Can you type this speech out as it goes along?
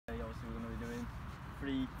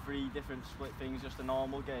three different split things, just a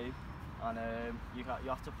normal game, and you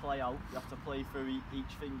have to play out. You have to play through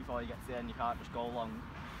each thing before you get to the end. You can't just go long.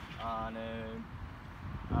 And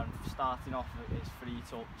starting off, it's free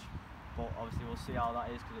touch, but obviously we'll see how that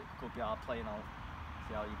is because it could be hard playing out.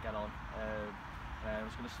 See how you get on. I'm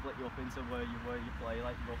just going to split you up into where you play,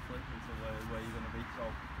 like roughly, into where you're going to be. So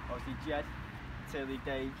obviously Jed, Tilly,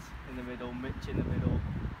 Dave in the middle, Mitch in the middle,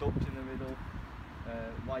 Dutch in the middle,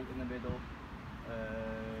 White in the middle,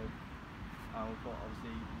 and we've got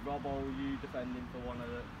obviously Robbo, you defending for one of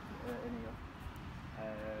the in here.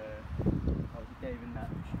 Obviously Dave in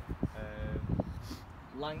net.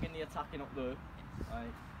 Lang in the attacking up there,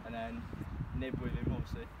 right, and then Nib with him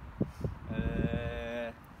obviously.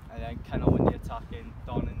 And then Keno in the attacking,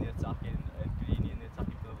 Don in the attacking, and Greeny in the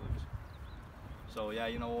attacking for the Blues. So yeah,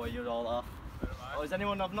 you know where you're all at. Oh, is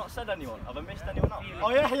anyone? I've not said anyone. Have I missed anyone out? Oh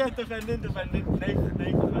yeah, defending. Nathan defending.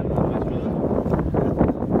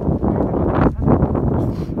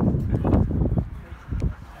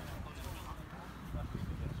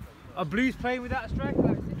 Are Blues playing without a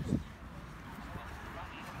striker?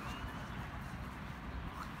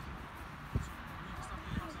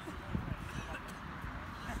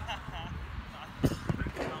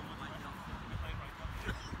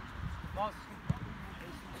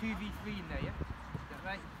 It's 2v3 in there, yeah? Is that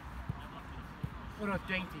right? Oh no,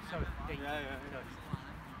 dainty, sorry. Dainty. Yeah.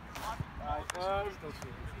 Right,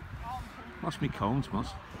 Must be cones,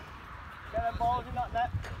 must. get them balls in that net.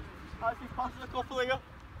 Actually, pass a couple here.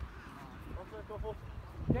 Pass a couple.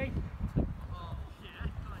 Dave.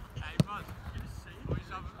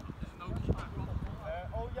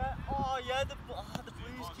 Oh yeah, the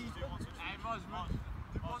Blues keeper.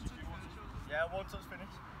 Yeah, one touch finish.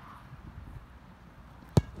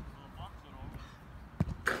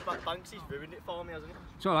 But Banksy's ruined it for me, hasn't he?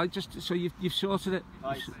 It's all right. Just so you've sorted it.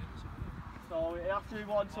 Right. So it has to be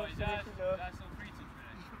one touch finish.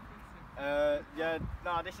 Yeah,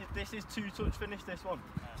 nah, this is two touch finish. This one.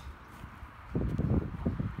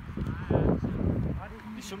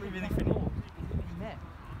 It shouldn't be really finished.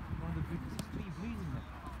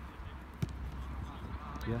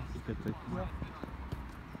 Yeah, you could do.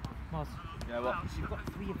 Yeah, what? You've got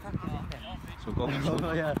 3 attackers in there. So go.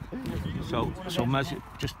 Oh yeah. So measure,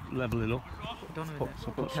 just level it up.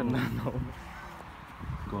 Put some.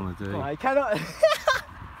 Gonna do. I cannot.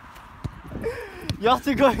 You have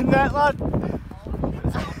to go in there, lad.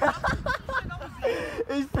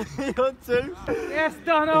 It's 3 on 2. Yes,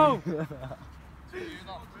 Dono!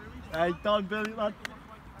 Hey, Don, brilliant, lad.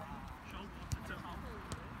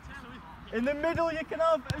 In the middle, you can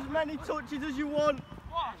have as many touches as you want.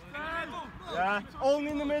 Yeah,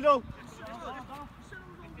 only in the middle.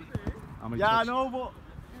 Yeah, I know, but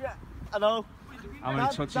yeah, I know. How many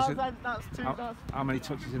touches? That's two. How many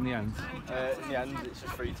touches in the end? In the end, it's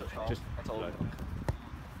just 3 touches. Just that's all. Right.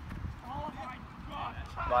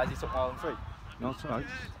 Why has he took more than 3? No, it's alright.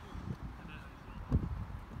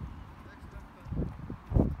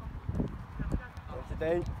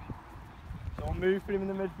 Today, don't move for him in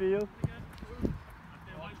the midfield.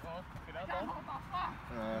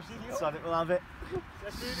 Sonic will have it.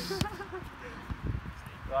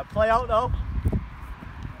 Right, play out now.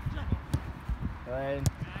 And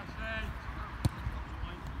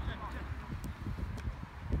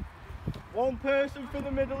one person from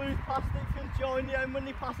the middle who's passed it can join the end when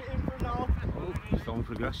they pass it in from now. Oh, showing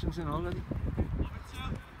progressions in already.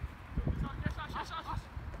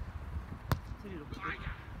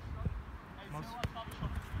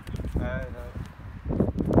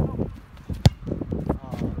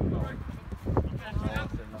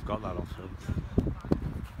 I've got that off film.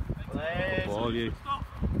 Ball you.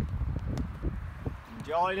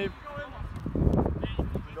 Join him.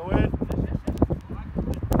 Go in.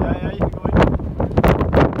 Yeah, you can go in.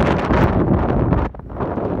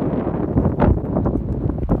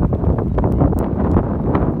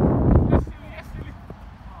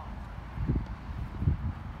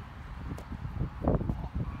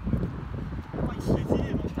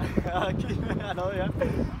 I know, yeah.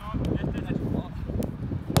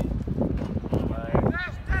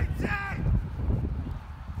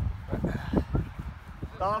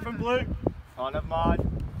 Start from blue. Oh, never mind.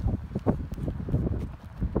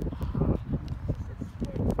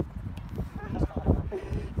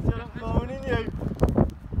 Still phoning you.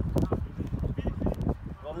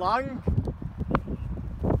 Well, Lang.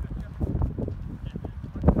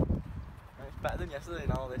 It's better than yesterday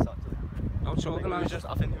now, this actually. No, it's organised. I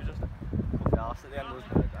think it was just put the arse at the end,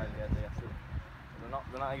 wasn't it? At the end of yesterday.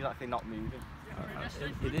 They're not exactly not moving.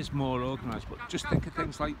 It is more organised, but just think of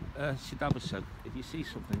things like Shidaba said. If you see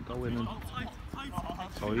something, go in and.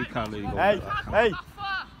 Oh, you can't really go. Hey,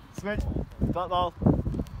 Switch. That ball.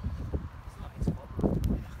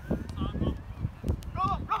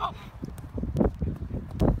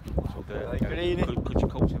 So there, Greeny. could you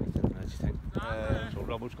coach anything there, do you think? So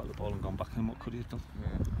Robbo's got the ball and gone back in, what could he have done?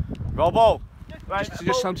 Robbo! Right,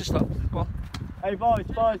 Just time to stop. Go on. Hey boys.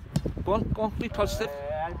 Go on, be positive.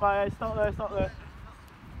 Hey, stop there.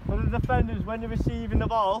 One of the defenders, when you're receiving the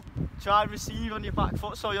ball, try to receive on your back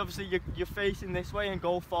foot, so obviously you're facing this way and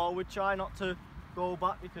go forward. Try not to go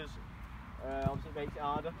back because obviously it makes it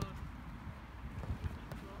harder.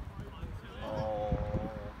 Oh.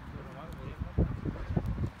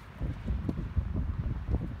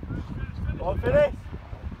 On finish!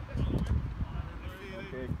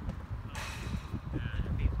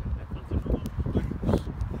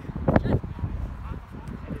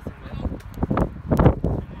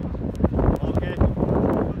 Okay.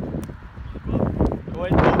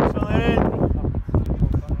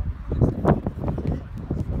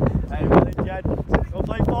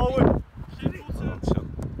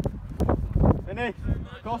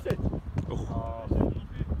 Cross it. Oh.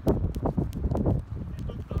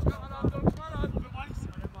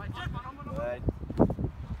 Right.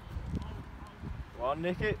 Go on,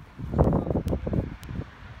 nick it.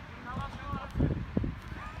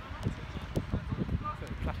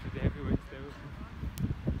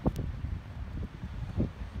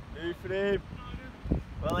 Move for him.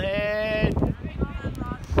 Well in.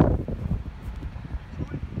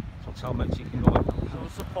 So tell Mitch you can go in. So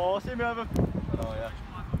support him, Evan. Oh yeah.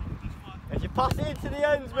 If you pass it into the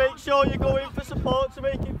ends, make sure you go in for support to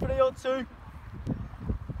make it 3-on-2.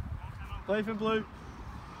 Play for blue.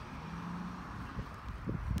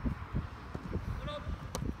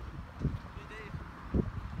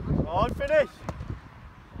 Come on, finish.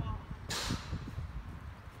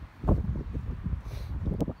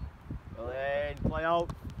 Well in, play out.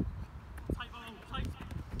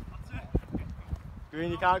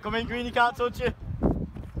 Green, you can't come in, Green, you can't touch you.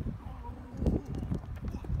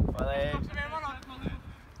 Well in.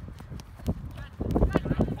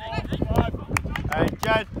 Hey,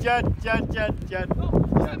 Jed.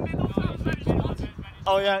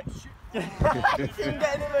 Oh yeah. You didn't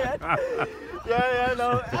get in my head. Yeah, no.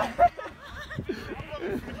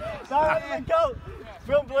 Start again, go.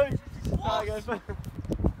 Front blue. Start again.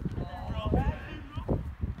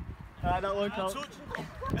 That one count.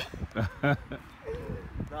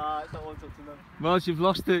 Nah, it's not one touching them. Mos, you've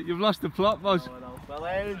lost the plot, Mos. No. Well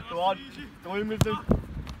in, go on. Go in with them.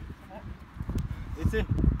 Hit it.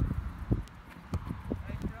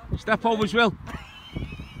 Step over as well. Is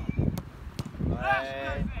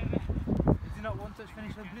it not one touch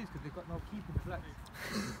finish on Blues because they've got no keeper flex?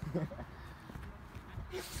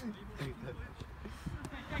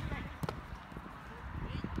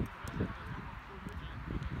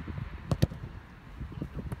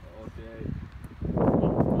 Okay.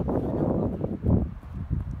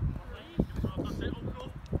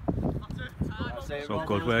 So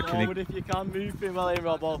good work, Nick. If you can move him, well in,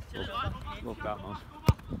 Robbo. Look that, Mos.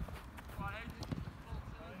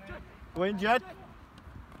 Go in, Jed.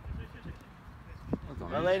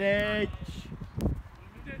 Well in, H.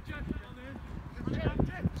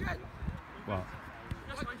 What?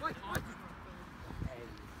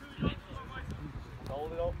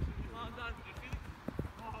 Hold it up.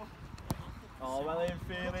 Oh, well in,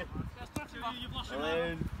 feel it. Well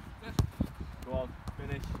in. Go on,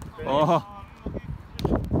 finish. Oh.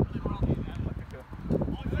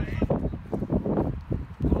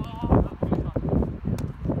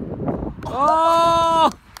 Oh!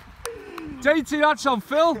 JT, that's on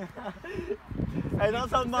Phil. Hey,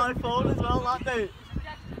 that's on my phone as well, that dude.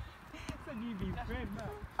 It's a newbie frame,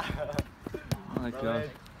 My God.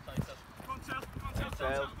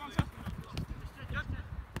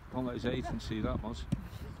 Don't let his agent see that, Mos.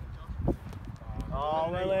 Oh,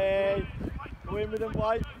 Willie. Go in with him,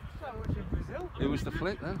 White. It was the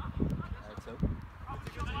flick then.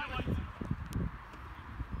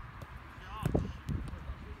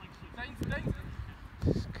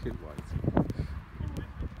 Kid White.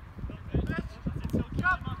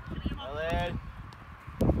 Willie.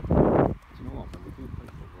 Do you know what? When we do play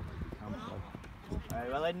football, like, we can't play. Hey,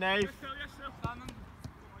 Willie, Nave.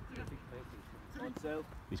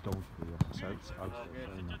 He's going for the outside.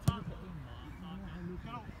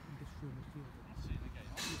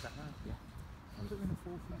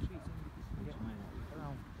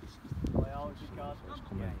 Play out if you can. It's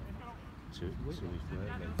coming to his leg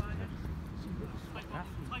and everything.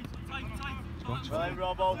 Well in,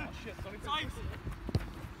 Robbo.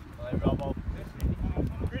 Well in, Robbo.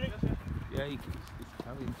 Yeah, he's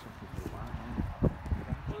carrying something for a while.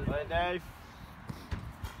 Well in, Dave.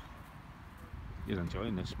 You're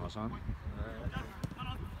enjoying this, Moz, aren't you?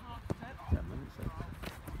 10 minutes.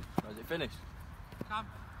 Is it finished?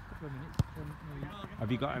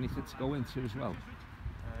 Have you got anything to go into as well?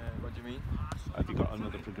 What do you mean? Have you got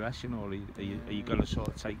another progression, or are you going to sort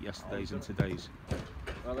of take yesterday's and today's?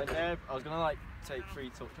 Well, in there, I was going to like take 3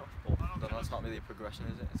 touch off, but that's not really a progression,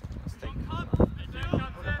 is it? It's take.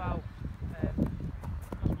 What about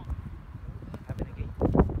having a game?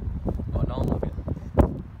 What, normal game?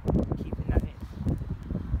 Keeping that in.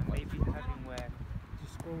 And maybe having where to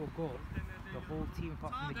score a goal, the whole team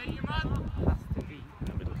apart from the keeper has to be In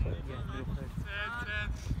the middle third. middle third.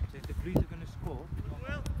 So if the Blues are going to score,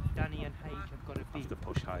 Danny and Hayes have got to be. Have to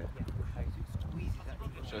push higher. Yeah, push higher. So it squeezes that in.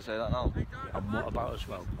 Should I say that now? And what about as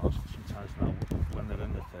well, Moz, sometimes now, when they're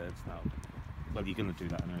in the thirds now, well, you're going to do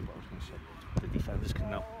that anyway, but I was going to say, the defenders can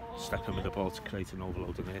now step in with the ball to create an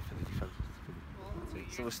overload in there for the defenders.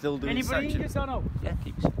 So we're still doing Anybody sections. or no? Yeah,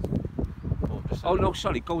 keep it. Oh, No,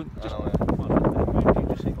 sorry, go in. Just,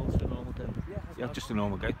 just say go to a normal game. Yeah, just a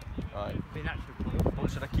normal game. Right. Be natural.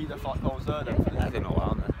 But should I keep the fat goals there then? I don't know,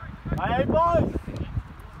 aren't they? Hey boys!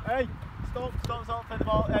 Hey, stop, play the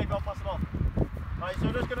ball. Hey, go pass the ball. Right, so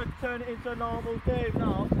we're just going to turn it into a normal game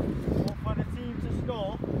now. But for the team to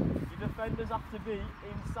score, your defenders have to be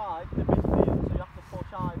inside the midfield, so you have to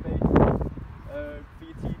push high basically for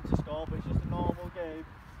your team to score, but it's just a normal game.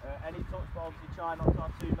 Any touch, but obviously try not to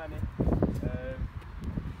have too many.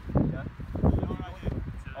 Yeah.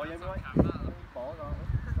 Oh yeah, right. Balls, aren't we?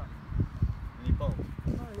 You need balls?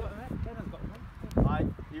 Right,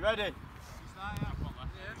 you ready?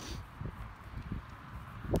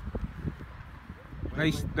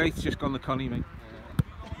 Nate's just gone to Connie, mate.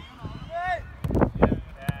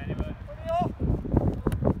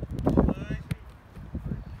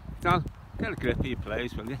 Dan, get a grip of your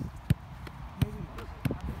players, will you?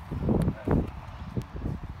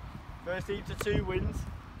 First team to 2 wins.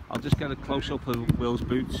 I'll just get a close up of Will's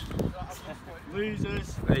boots.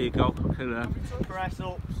 Losers. There you go. Look at that. Press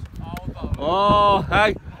ups. Oh,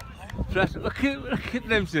 hey. Look at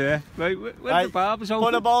them, sir. Right, where the barbers open?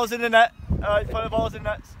 Put the balls in the net. Alright, put the balls in the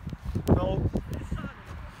nets. Roll.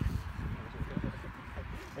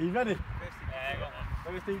 Are you ready? Yeah, I got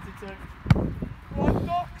one. First team to 2. One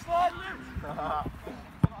ducks, lad!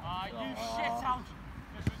 You shit out.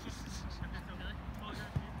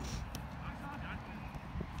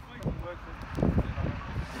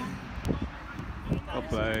 Well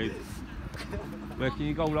played. Where can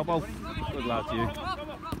you go, Robbo? Good lad, you.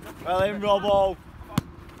 Well in, Robbo.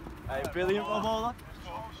 Hey, brilliant, Robbo, lad.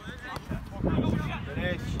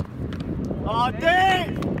 Finish. Oh,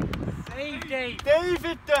 Dave! Save Dave!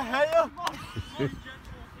 David De Gea!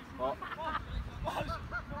 What?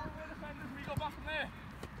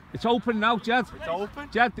 It's open now, Jed. It's open?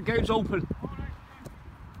 Jed, the game's open.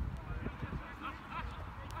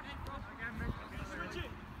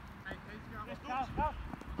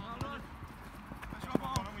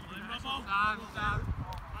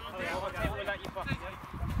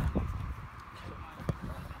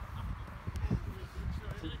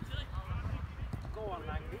 Go on,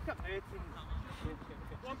 man. Look at me.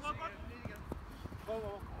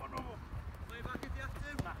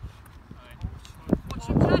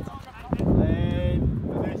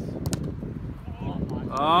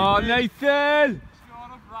 Oh, Nathan!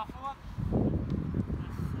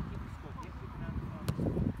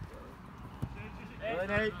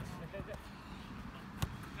 Nate.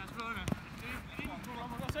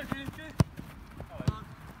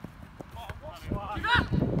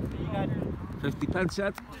 50 pence,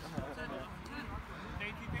 Ed.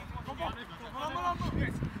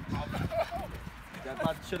 That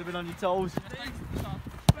lad should have been on your toes.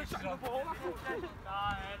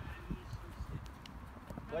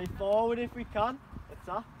 Play forward if we can.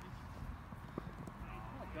 Attack.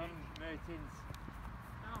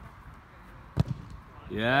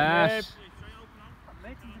 Yes.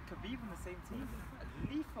 Mertens and Khabib on the same team.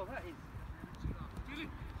 Lethal that is.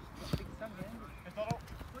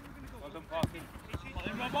 Well done, Parky.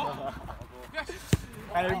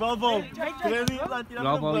 Hey, Robbo. Brilliant, lad.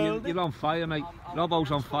 Robbo, you're on fire, mate.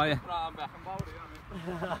 Robbo's on fire.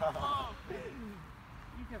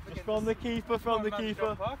 Just from the keeper,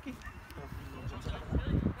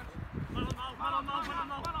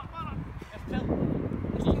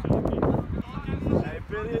 Hey,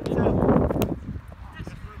 brilliant, Tim.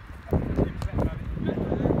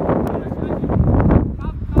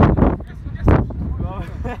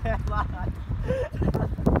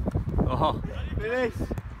 Oh. Finish.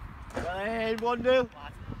 Well, hey, 1-0.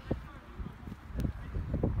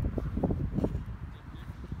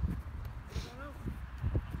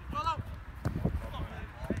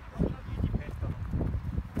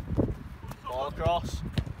 cross.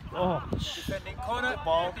 Oh, Defending corner.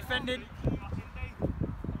 Ball. Defending.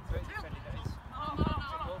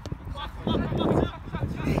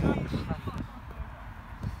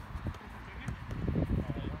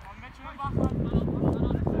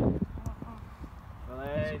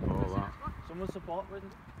 Someone support with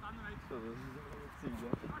him.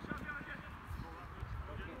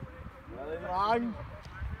 Long.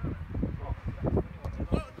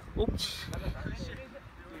 oops.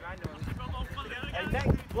 Hey,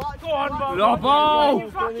 next. Go on,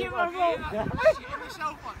 Robbo! Fucking Robbo!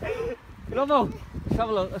 Robbo, let's have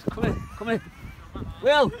a look. Let's come in. Come in.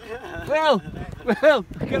 Will, get out. Yeah,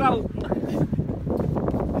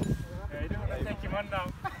 you don't want to take him on now.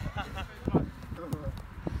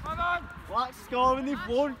 Black's scoring the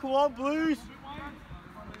front. Come on, Blues.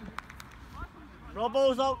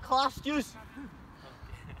 Robbo's outclassed you.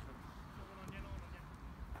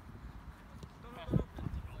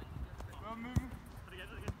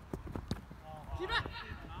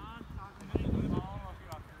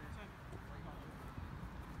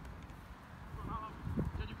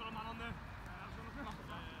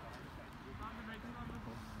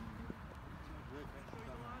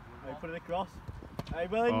 Hey, put it across. Hey,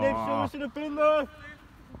 Willie, Nibson should have been there.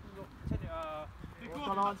 I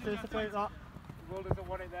can't anticipate that. Will doesn't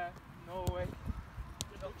want it there. No way.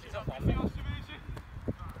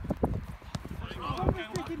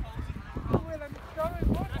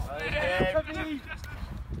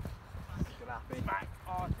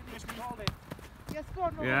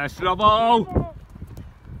 Yes, Robbo.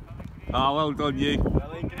 Ah, well done, you.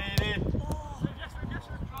 Willie Greedy.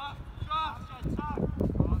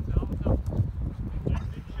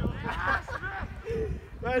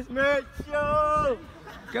 Where's Mitchell?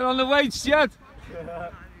 Get on the weights, Jed.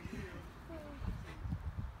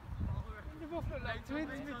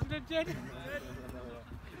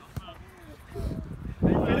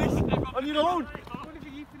 Finish on your own.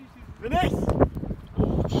 Finish.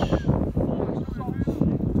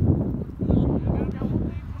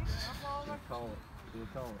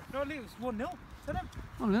 No, Lee, it was 1-0. Tell him.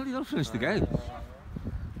 Oh, no, you don't finish the game.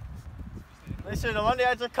 Listen, I'm on the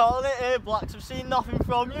edge of calling it here, Blacks. I've seen nothing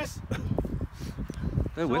from you.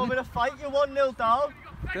 They're You want me winning. to fight you 1-0 down?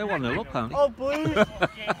 They're 1-0 up, aren't they? Oh, Blues!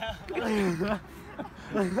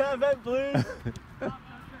 I bet Blues.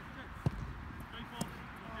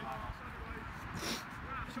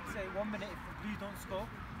 Should say 1 minute if the Blues don't score,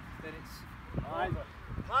 then it's Over.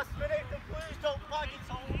 Last minute, if the Blues don't flag, it's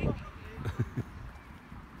over.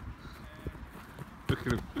 Look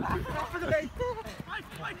at him.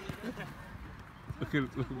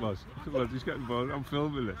 Look at Moz. Come on, he's getting bored. I'm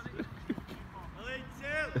filming this.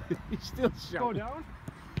 He's still shouting. go down.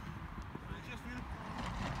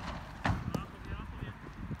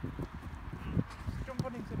 Jump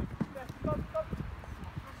on into it. Stop.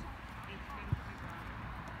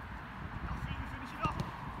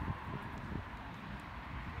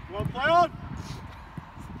 Come on, play on!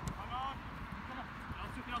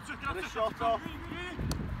 Get a shot off.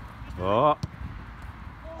 Oh.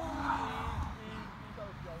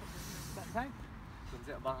 That time?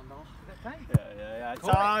 That time? Yeah. Cool.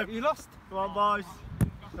 Time. You lost. Come on, boys.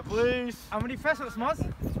 The Blues. How many first ups, Moz?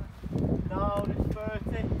 Down it's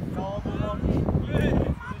 30. Normal ones.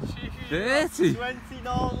 30? 20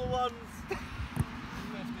 normal ones.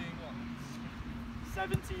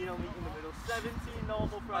 17 I'll meet in the middle. 17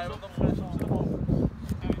 normal press ups.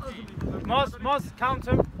 Moz, count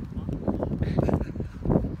him.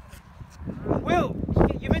 Will,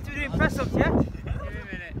 you're meant to be doing press ups, yeah? Give me a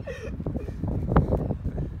minute.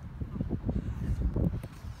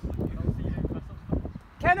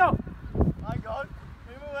 Kenno! Hang on.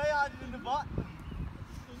 Move away, hand in the butt.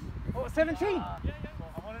 What, 17? I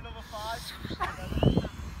want another 5.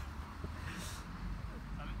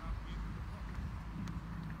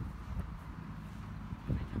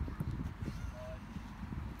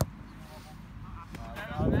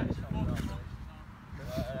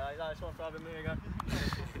 Nice one for having me again.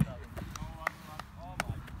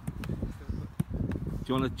 Do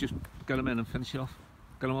you want to just get him in and finish it off?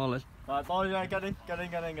 Get them all in. Right, boys, yeah, get in.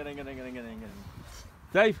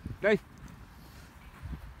 Dave.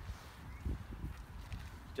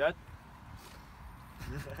 Jed?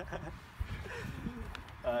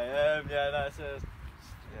 Yeah, that's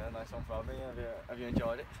nice one for having me. Have you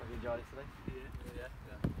enjoyed it? Have you enjoyed it today? Yeah.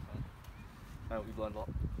 I hope you've learned a lot.